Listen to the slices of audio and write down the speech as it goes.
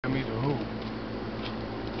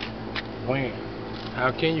When?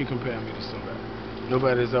 How can you compare me to somebody?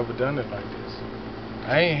 Nobody's ever done it like this.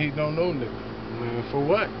 I ain't hating on no nigga. Man, for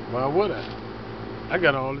what? Why would I? I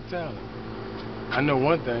got all the talent. I know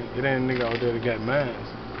one thing, it ain't a nigga out there that got mines.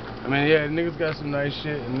 I mean, yeah, niggas got some nice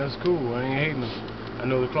shit, and that's cool. I ain't hating them. I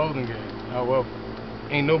know the clothing game. However,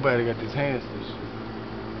 ain't nobody got this hand stitch shit.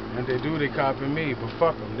 And if they do, they copying me, but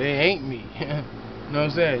fuck them. They ain't me. You know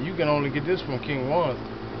what I'm saying? You can only get this from King Wands.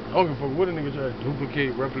 I don't give a fuck what a nigga try to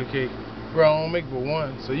duplicate, replicate. Bro, I don't make but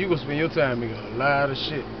one, so you gonna spend your time making a lot of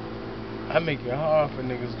shit. I make it hard for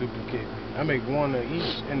niggas to duplicate me. I make one of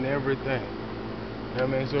each and everything. You know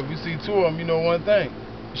what I mean? So if you see two of them, you know one thing.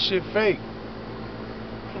 Shit fake.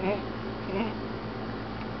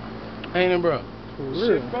 Ain't it, bro? For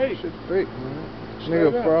real. Shit fake. Shit fake, man.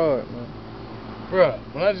 Nigga fraud, man. Bro,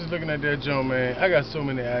 when I just looking at that joint, man, I got so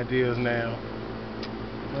many ideas now.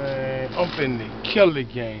 Man, I'm finna kill the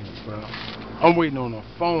game, bro. I'm waiting on a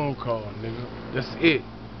phone call, nigga. That's it.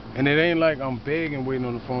 And it ain't like I'm begging waiting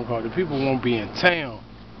on a phone call. The people won't be in town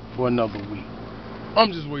for another week.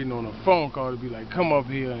 I'm just waiting on a phone call to be like, come up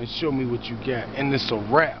here and show me what you got. And it's a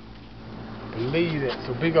wrap. Believe that.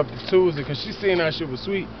 So big up to Tuesday, because she seen that shit was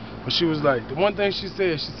sweet. But she was like, the one thing she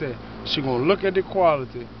said she gonna look at the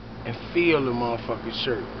quality and feel the motherfucking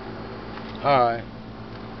shirt. Alright.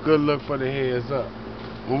 Good luck for the heads up.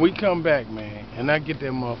 When we come back, man, and I get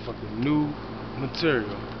that motherfucking new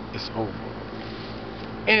material, it's over.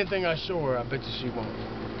 Anything I show her, I bet you she won't.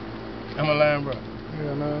 Am I lying, bro?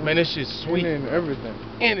 Yeah, man, this shit's sweet. And everything.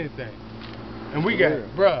 Anything. And we got,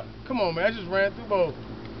 bruh, come on, man. I just ran through about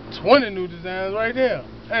 20 new designs right there.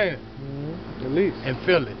 Ain't it? At least. And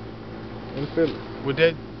feel it. And feel it. With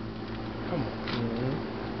that, come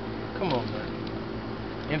on. Come on,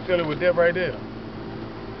 man. And feel it with that right there.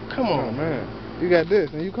 Come on, man. You got this,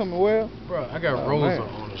 and you coming well? Bro, I got Rosa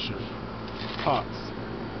on the shirt. Pops.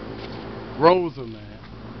 Rosa, man.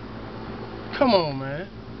 Come on, man.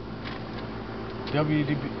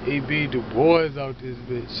 W.E.B. Du Bois out this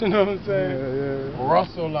bitch. You know what I'm saying? Yeah.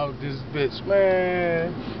 Russell out this bitch,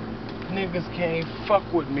 man. Niggas can't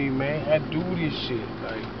fuck with me, man. I do this shit.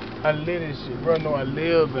 Like, I live this shit. Bro, no, I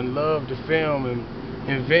live and love to film and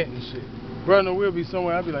invent and shit. Bro, no, we'll be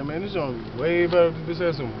somewhere. I'll be like, man, this joint be way better if this bitch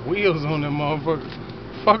has some wheels on them motherfucker.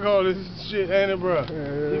 Fuck all this shit, ain't it, bro?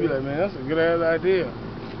 Yeah. You be like, man, that's a good ass idea.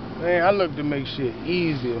 Man, I look to make shit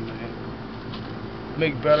easier, man.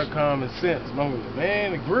 Make better common sense.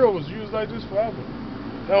 Man, the grill was used like this forever.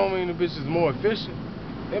 That don't mean the bitch is more efficient.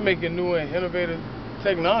 They're making new and innovative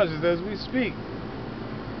technologies as we speak.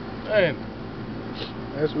 Man.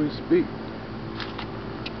 As we speak.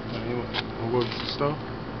 Man, you wanna go to the store?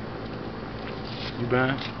 You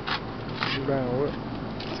buying? You buying what?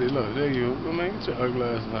 See, look, there you go. Man, get your ugly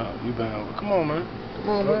ass out. You buying what? Come on, man. Come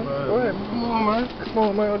on, man. Go ahead. Come on, man. Come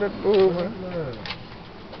on, man. With that food, man.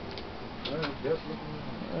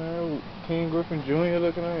 King Griffin Jr.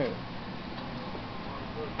 looking at it.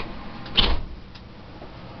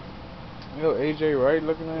 Yo, AJ Wright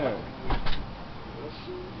looking at it.